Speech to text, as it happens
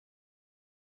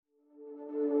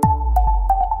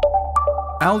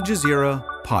Al Jazeera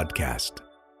Podcast.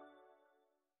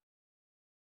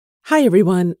 Hi,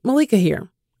 everyone. Malika here.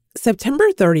 September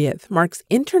 30th marks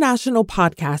International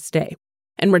Podcast Day,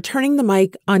 and we're turning the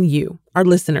mic on you, our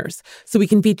listeners, so we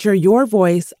can feature your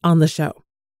voice on the show.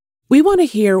 We want to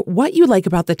hear what you like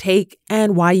about The Take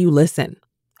and why you listen.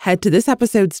 Head to this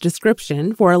episode's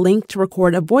description for a link to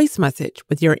record a voice message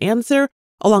with your answer,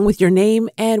 along with your name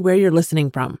and where you're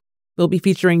listening from. We'll be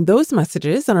featuring those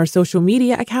messages on our social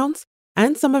media accounts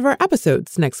and some of our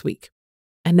episodes next week.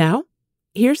 And now,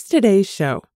 here's today's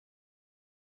show.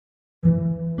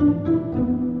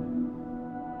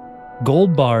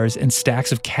 Gold bars and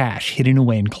stacks of cash hidden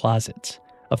away in closets,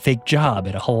 a fake job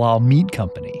at a halal meat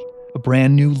company, a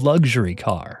brand new luxury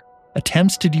car,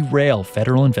 attempts to derail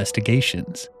federal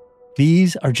investigations.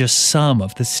 These are just some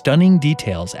of the stunning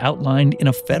details outlined in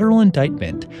a federal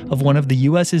indictment of one of the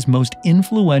U.S.'s most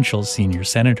influential senior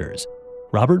senators,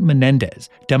 Robert Menendez,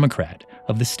 Democrat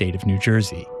of the state of New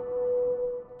Jersey.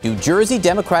 New Jersey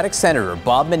Democratic Senator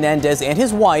Bob Menendez and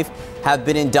his wife have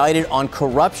been indicted on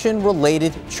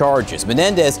corruption-related charges.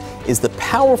 Menendez is the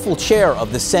powerful chair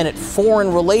of the Senate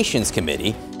Foreign Relations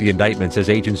Committee. The indictment says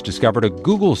agents discovered a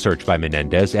Google search by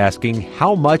Menendez asking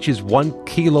how much is 1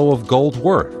 kilo of gold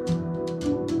worth.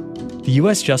 The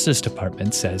U.S. Justice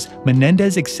Department says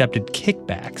Menendez accepted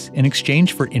kickbacks in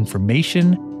exchange for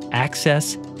information,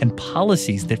 access, and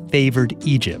policies that favored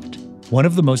Egypt, one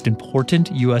of the most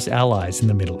important U.S. allies in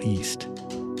the Middle East.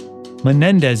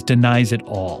 Menendez denies it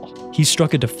all. He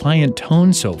struck a defiant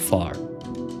tone so far.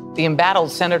 The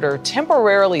embattled senator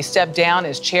temporarily stepped down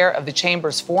as chair of the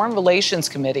chamber's Foreign Relations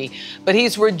Committee, but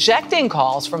he's rejecting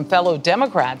calls from fellow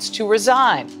Democrats to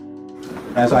resign.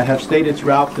 As I have stated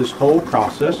throughout this whole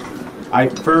process, I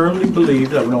firmly believe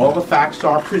that when all the facts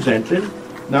are presented,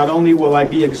 not only will I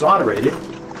be exonerated,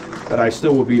 but I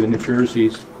still will be New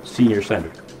Jersey's senior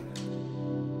senator.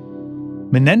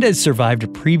 Menendez survived a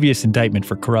previous indictment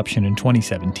for corruption in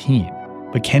 2017,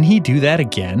 but can he do that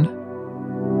again?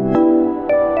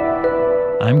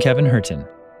 I'm Kevin Hurton,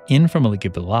 in from Malika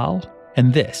Bilal,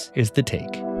 and this is The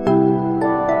Take.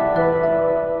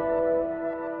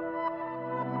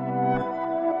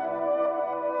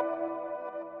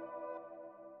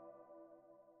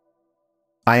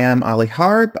 I am Ali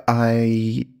Harb.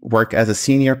 I work as a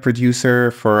senior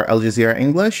producer for Al Jazeera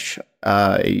English.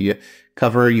 I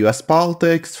cover U.S.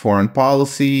 politics, foreign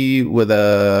policy, with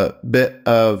a bit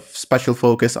of special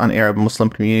focus on Arab Muslim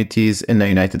communities in the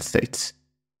United States.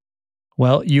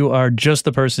 Well, you are just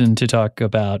the person to talk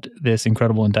about this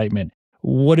incredible indictment.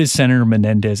 What is Senator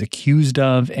Menendez accused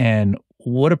of, and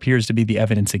what appears to be the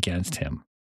evidence against him?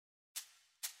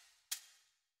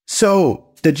 So,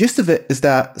 the gist of it is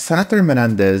that Senator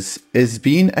Menendez is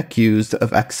being accused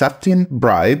of accepting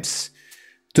bribes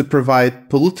to provide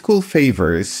political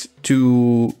favors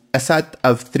to a set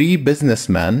of 3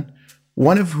 businessmen,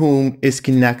 one of whom is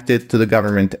connected to the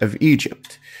government of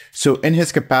Egypt. So in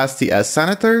his capacity as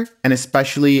senator, and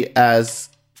especially as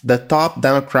the top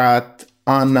Democrat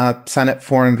on the Senate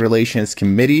Foreign Relations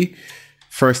Committee,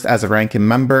 first as a ranking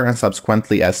member and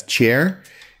subsequently as chair,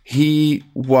 he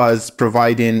was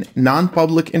providing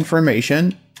non-public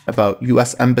information about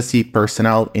U.S. Embassy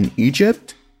personnel in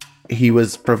Egypt. He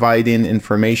was providing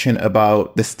information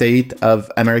about the state of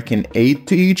American aid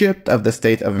to Egypt, of the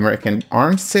state of American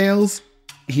arms sales.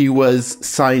 He was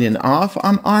signing off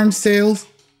on arms sales.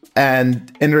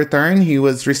 And in return, he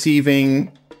was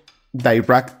receiving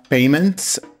direct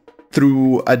payments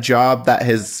through a job that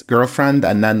his girlfriend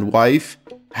and then wife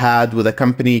had with a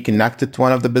company connected to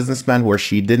one of the businessmen, where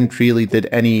she didn't really did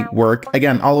any work.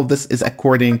 Again, all of this is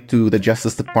according to the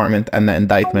Justice Department and the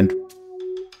indictment.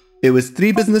 It was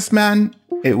 3 businessmen,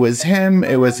 it was him,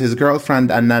 it was his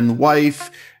girlfriend and then wife,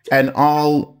 and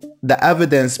all the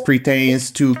evidence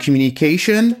pertains to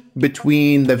communication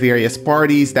between the various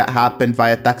parties that happened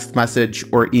via text message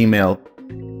or email.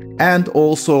 And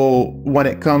also, when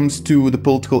it comes to the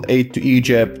political aid to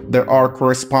Egypt, there are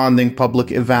corresponding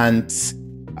public events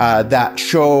that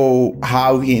show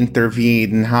how he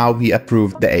intervened and how he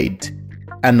approved the aid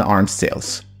and the arms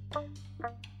sales.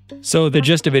 So the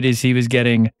gist of it is he was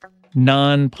getting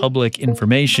non-public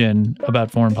information about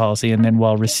foreign policy, and then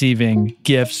while receiving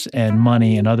gifts and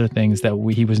money and other things that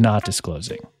he was not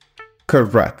disclosing.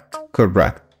 Correct.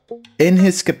 In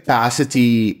his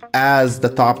capacity as the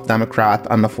top Democrat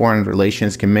on the Foreign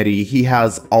Relations Committee, he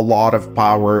has a lot of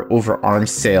power over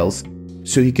arms sales.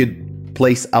 So he could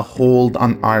place a hold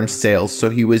on arms sales. So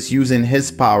he was using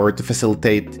his power to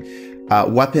facilitate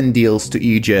weapon deals to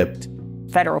Egypt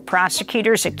Federal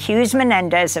prosecutors accuse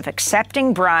Menendez of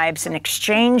accepting bribes in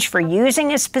exchange for using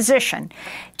his position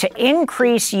to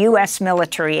increase U.S.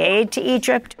 military aid to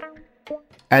Egypt.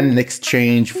 And in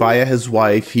exchange, via his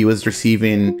wife, he was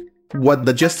receiving what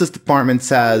the Justice Department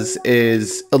says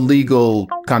is illegal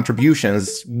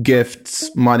contributions, gifts,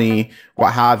 money,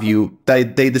 what have you.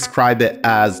 They describe it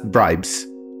as bribes.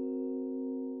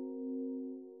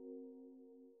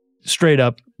 Straight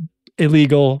up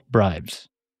illegal bribes.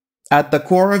 At the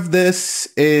core of this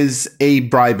is a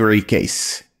bribery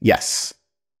case. Yes.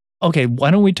 Okay,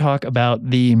 why don't we talk about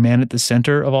the man at the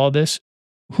center of all this?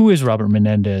 Who is Robert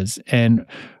Menendez, and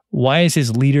why is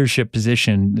his leadership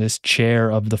position, this chair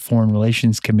of the Foreign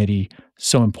Relations Committee,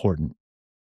 so important?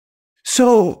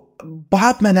 So,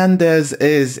 Bob Menendez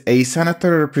is a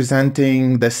senator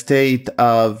representing the state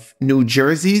of New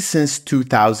Jersey since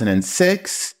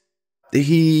 2006.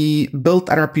 He built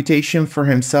a reputation for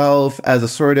himself as a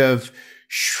sort of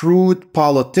shrewd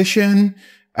politician.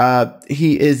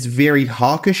 He is very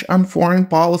hawkish on foreign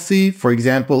policy. For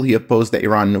example, he opposed the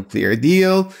Iran nuclear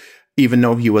deal, even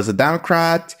though he was a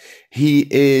Democrat. He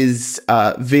is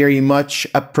very much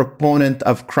a proponent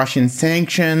of crushing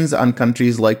sanctions on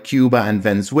countries like Cuba and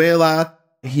Venezuela.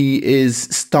 He is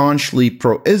staunchly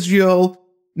pro-Israel.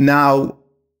 Now,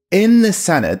 in the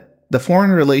Senate, the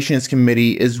Foreign Relations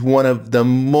Committee is one of the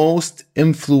most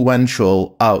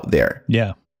influential out there.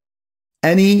 Yeah.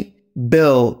 Any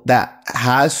bill that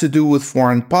has to do with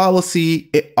foreign policy,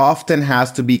 it often has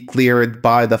to be cleared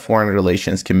by the Foreign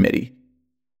Relations Committee.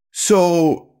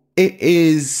 So it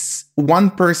is one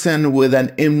person with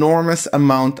an enormous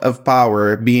amount of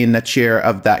power being the chair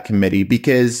of that committee,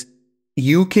 because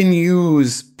you can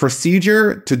use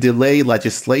procedure to delay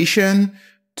legislation,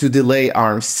 to delay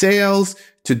arms sales,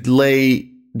 to delay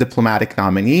diplomatic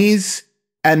nominees,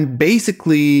 and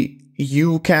basically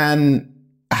you can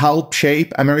help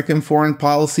shape American foreign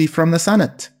policy from the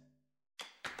Senate.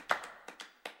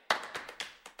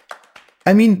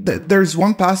 I mean, there's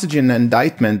one passage in the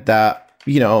indictment that,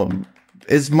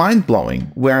 is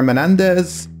mind-blowing, where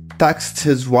Menendez texts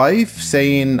his wife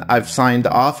saying, "I've signed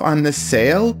off on this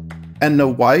sale," and the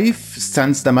wife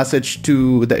sends the message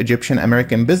to the Egyptian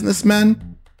American businessman,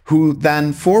 who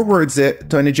then forwards it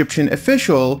to an Egyptian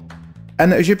official,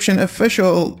 and the Egyptian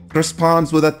official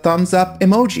responds with a thumbs up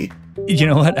emoji. You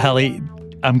know what, Ali?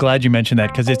 I'm glad you mentioned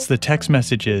that, because it's the text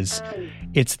messages.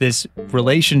 It's this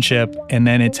relationship, and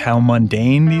then it's how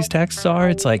mundane these texts are.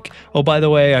 It's like, oh, by the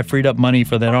way, I freed up money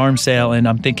for that arms sale, and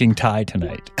I'm thinking Thai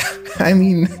tonight. I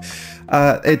mean,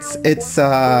 it's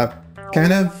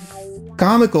kind of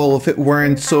comical if it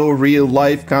weren't so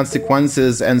real-life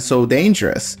consequences and so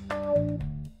dangerous.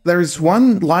 There's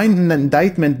one line in the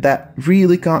indictment that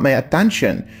really caught my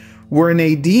attention, where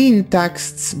Nadine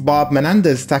texts Bob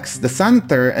Menendez, texts the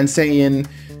senator, and saying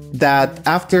that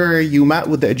after you met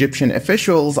with the Egyptian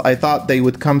officials, I thought they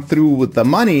would come through with the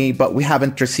money, but we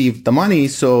haven't received the money,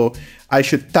 so I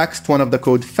should text one of the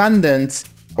co-defendants,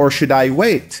 or should I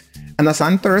wait? And the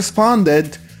senator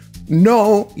responded,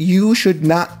 "No, you should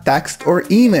not text or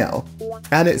email."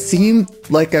 And it seemed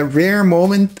like a rare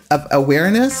moment of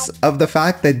awareness of the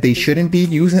fact that they shouldn't be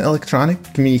using electronic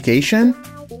communication.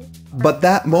 But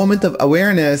that moment of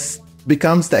awareness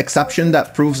becomes the exception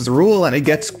that proves the rule, and it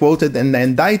gets quoted in the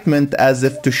indictment as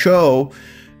if to show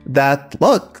that,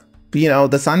 look,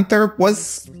 the senator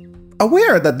was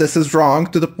aware that this is wrong,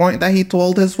 to the point that he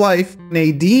told his wife,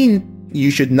 "Nadine, you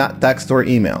should not text or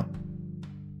email."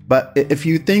 But if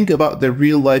you think about the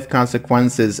real-life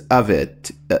consequences of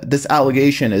it, this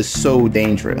allegation is so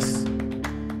dangerous.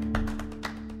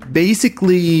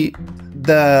 Basically,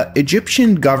 the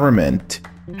Egyptian government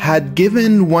had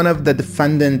given one of the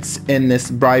defendants in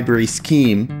this bribery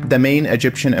scheme, the main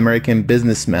Egyptian American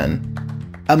businessman,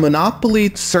 a monopoly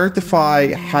to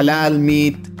certify halal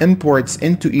meat imports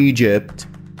into Egypt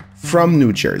from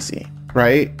New Jersey,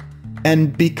 right?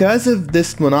 And because of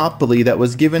this monopoly that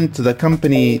was given to the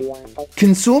company,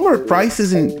 consumer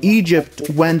prices in Egypt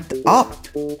went up.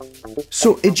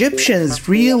 So Egyptians,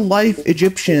 real-life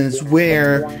Egyptians,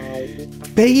 were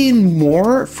paying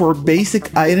more for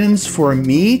basic items for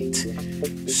meat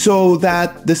so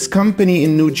that this company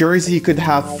in New Jersey could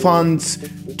have funds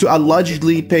to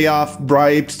allegedly pay off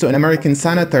bribes to an American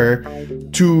senator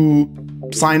to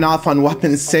sign off on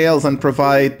weapons sales and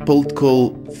provide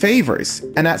political favors.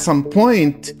 And at some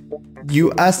point,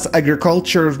 U.S.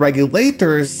 agriculture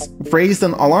regulators raised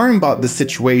an alarm about the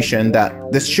situation, that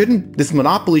this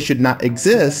monopoly should not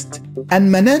exist.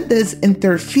 And Menendez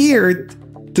interfered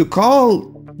to call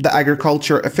the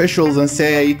agriculture officials and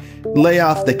say, lay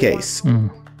off the case.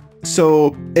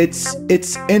 So it's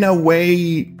in a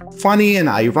way funny and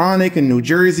ironic in New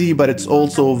Jersey, but it's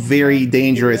also very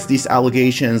dangerous. These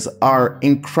allegations are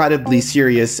incredibly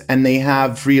serious and they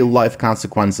have real life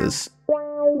consequences.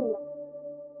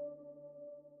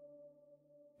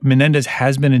 Menendez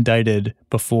has been indicted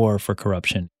before for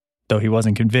corruption, though he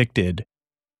wasn't convicted.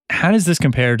 How does this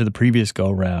compare to the previous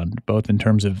go-around, both in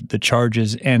terms of the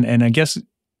charges and I guess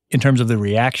in terms of the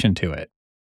reaction to it?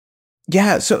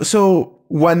 Yeah, so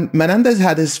when Menendez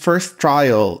had his first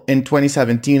trial in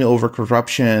 2017 over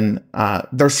corruption,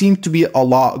 there seemed to be a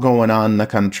lot going on in the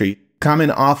country, coming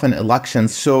off an election.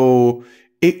 So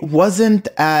it wasn't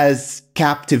as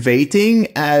captivating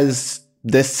as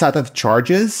this set of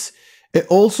charges. It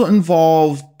also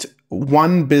involved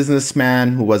one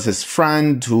businessman who was his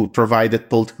friend, who provided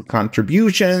political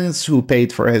contributions, who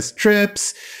paid for his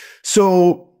trips.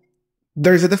 So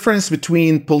there's a difference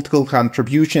between political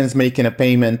contributions, making a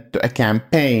payment to a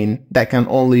campaign that can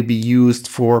only be used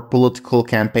for political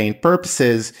campaign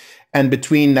purposes, and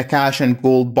between the cash and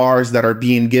gold bars that are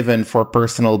being given for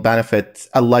personal benefit,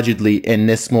 allegedly in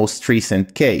this most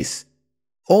recent case.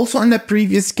 Also in the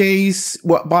previous case,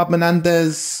 what Bob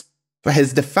Menendez,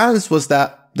 his defense was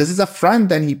that this is a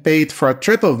friend and he paid for a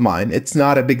trip of mine. It's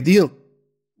not a big deal.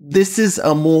 This is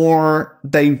a more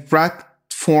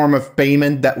direct form of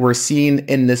payment that we're seeing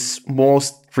in this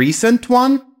most recent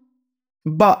one.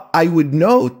 But I would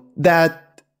note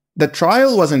that the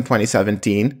trial was in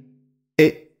 2017.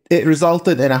 It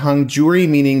resulted in a hung jury,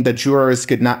 meaning the jurors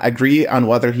could not agree on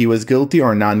whether he was guilty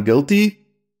or non-guilty.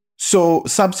 So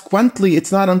subsequently,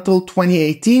 it's not until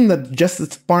 2018 that the Justice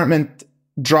Department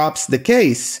drops the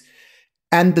case.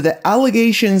 And the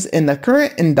allegations in the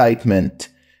current indictment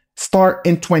start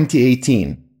in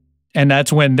 2018. And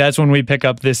that's when we pick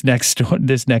up this next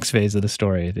phase of the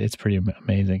story. It's pretty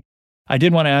amazing. I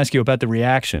did want to ask you about the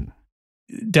reaction.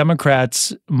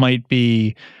 Democrats might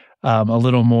be a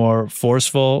little more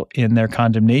forceful in their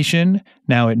condemnation.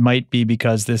 Now, it might be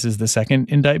because this is the second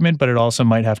indictment, but it also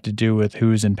might have to do with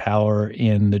who's in power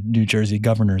in the New Jersey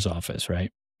governor's office,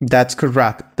 right? That's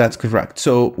correct.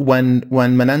 So when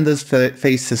Menendez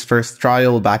faced his first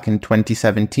trial back in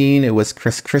 2017, it was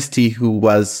Chris Christie who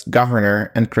was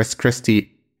governor, and Chris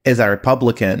Christie is a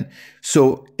Republican.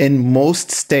 So in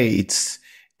most states,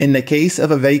 in the case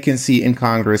of a vacancy in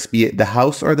Congress, be it the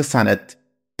House or the Senate,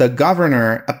 the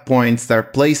governor appoints their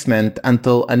replacement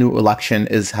until a new election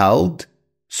is held.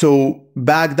 So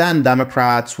back then,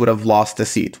 Democrats would have lost a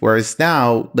seat, whereas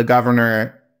now the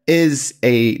governor is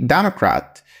a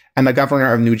Democrat. And the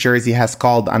governor of New Jersey has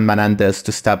called on Menendez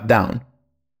to step down.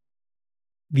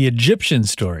 The Egyptian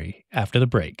story after the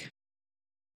break.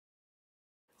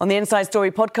 On the Inside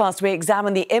Story podcast, we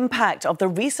examine the impact of the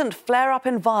recent flare-up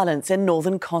in violence in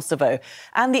northern Kosovo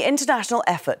and the international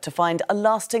effort to find a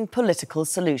lasting political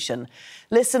solution.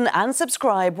 Listen and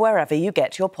subscribe wherever you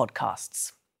get your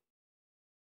podcasts.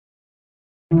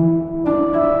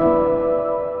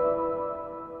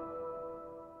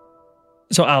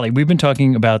 So, Ali, we've been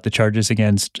talking about the charges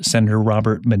against Senator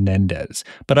Robert Menendez,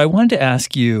 but I wanted to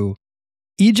ask you,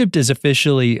 Egypt is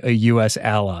officially a U.S.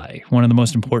 ally, one of the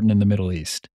most important in the Middle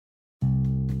East.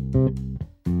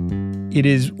 It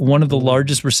is one of the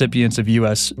largest recipients of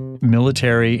U.S.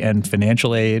 military and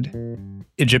financial aid.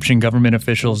 Egyptian government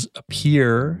officials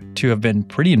appear to have been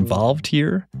pretty involved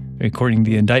here. According to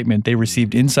the indictment, they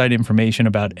received inside information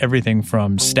about everything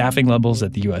from staffing levels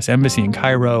at the U.S. Embassy in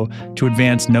Cairo to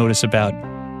advance notice about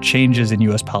changes in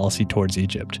U.S. policy towards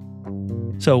Egypt.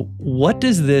 So what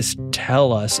does this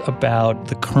tell us about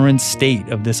the current state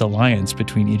of this alliance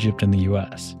between Egypt and the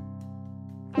U.S.?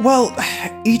 Well,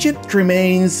 Egypt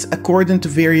remains, according to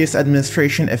various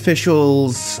administration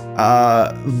officials,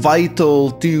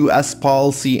 vital to U.S.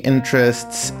 policy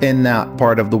interests in that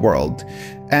part of the world.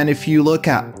 And if you look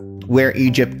at where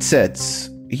Egypt sits,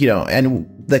 and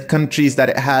the countries that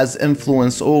it has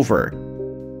influence over,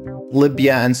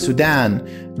 Libya and Sudan,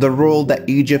 the role that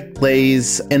Egypt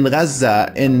plays in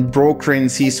Gaza in brokering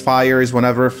ceasefires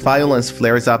whenever violence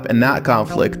flares up in that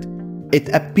conflict, it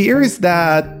appears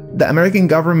that the American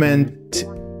government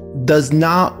does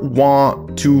not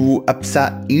want to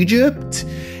upset Egypt.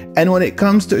 And when it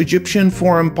comes to Egyptian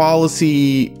foreign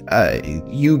policy,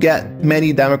 you get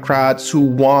many Democrats who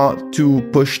want to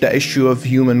push the issue of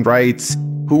human rights,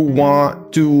 who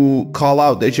want to call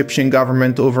out the Egyptian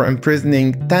government over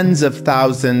imprisoning tens of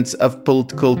thousands of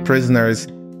political prisoners.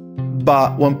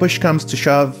 But when push comes to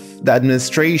shove, the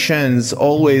administrations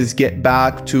always get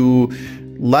back to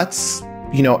let's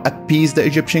appease the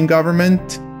Egyptian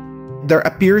government. There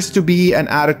appears to be an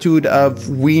attitude of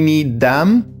we need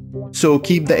them, so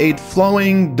keep the aid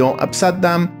flowing, don't upset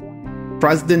them.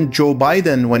 President Joe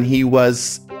Biden, when he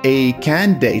was a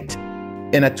candidate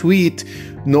in a tweet,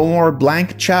 no more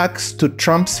blank checks to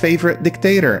Trump's favorite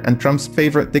dictator. And Trump's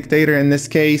favorite dictator in this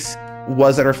case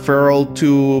was a referral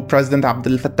to President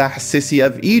Abdel Fattah al-Sisi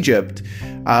of Egypt.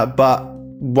 But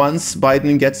once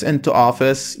Biden gets into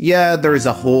office, there's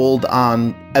a hold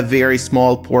on a very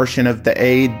small portion of the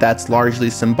aid that's largely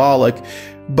symbolic,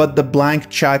 but the blank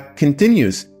check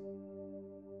continues.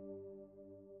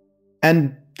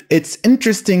 And it's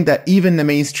interesting that even the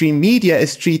mainstream media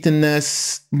is treating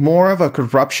this more of a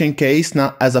corruption case,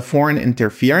 not as a foreign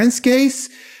interference case.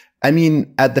 I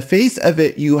mean, at the face of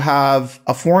it, you have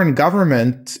a foreign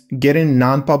government getting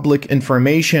non-public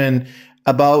information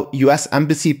about U.S.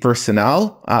 embassy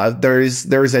personnel. There's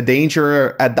a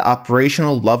danger at the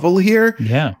operational level here.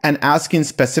 Yeah. And asking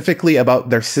specifically about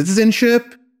their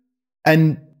citizenship.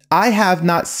 And I have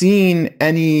not seen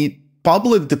any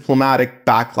public diplomatic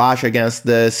backlash against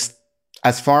this.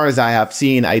 As far as I have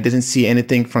seen, I didn't see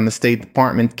anything from the State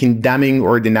Department condemning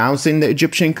or denouncing the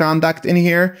Egyptian conduct in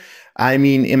here. I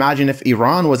mean, imagine if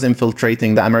Iran was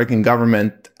infiltrating the American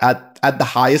government at the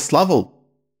highest level.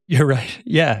 You're right.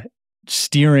 Yeah.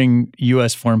 Steering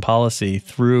U.S. foreign policy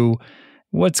through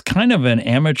what's kind of an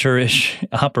amateurish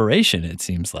operation, it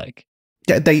seems like.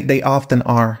 Yeah, they often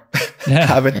are. Yeah.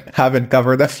 haven't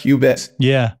covered a few bits.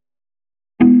 Yeah.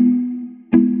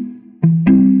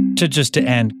 To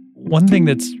end, one thing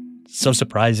that's so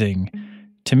surprising,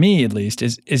 to me at least,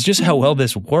 is just how well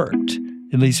this worked,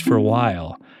 at least for a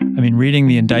while. I mean, reading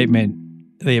the indictment,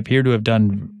 they appear to have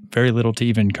done very little to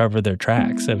even cover their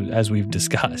tracks, as we've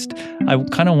discussed. I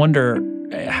kind of wonder,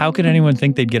 how could anyone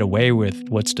think they'd get away with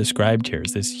what's described here?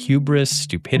 Is this hubris,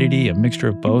 stupidity, a mixture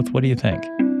of both? What do you think?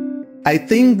 I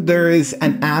think there is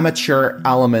an amateur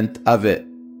element of it.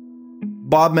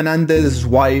 Bob Menendez's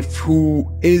wife, who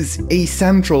is a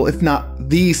central, if not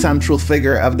the central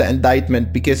figure of the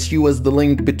indictment, because she was the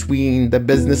link between the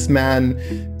businessman,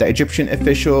 the Egyptian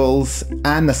officials,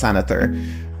 and the senator.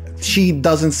 She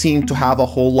doesn't seem to have a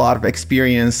whole lot of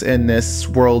experience in this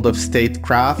world of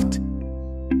statecraft.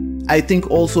 I think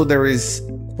also there is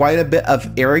quite a bit of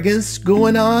arrogance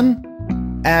going on.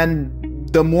 And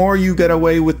the more you get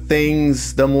away with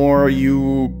things, the more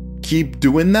you keep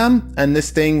doing them. And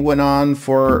this thing went on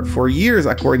for years,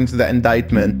 according to the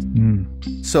indictment.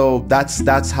 So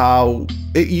that's how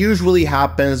it usually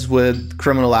happens with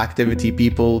criminal activity.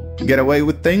 People get away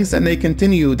with things and they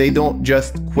continue. They don't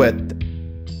just quit.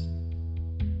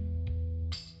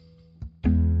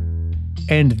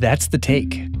 And that's The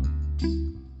Take.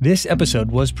 This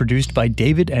episode was produced by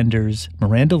David Enders,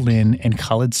 Miranda Lynn, and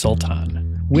Khalid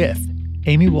Sultan, with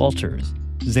Amy Walters,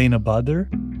 Zainab Badr,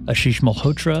 Ashish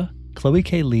Malhotra, Chloe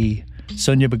K. Lee,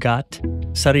 Sonia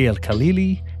Bagat, Sari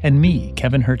El-Khalili, and me,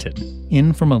 Kevin Hurton,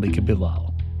 in for Malika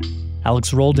Bilal.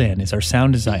 Alex Roldan is our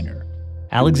sound designer.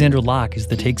 Alexander Locke is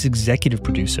The Take's executive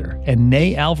producer, and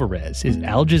Nay Alvarez is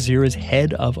Al Jazeera's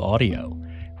head of audio.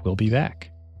 We'll be back.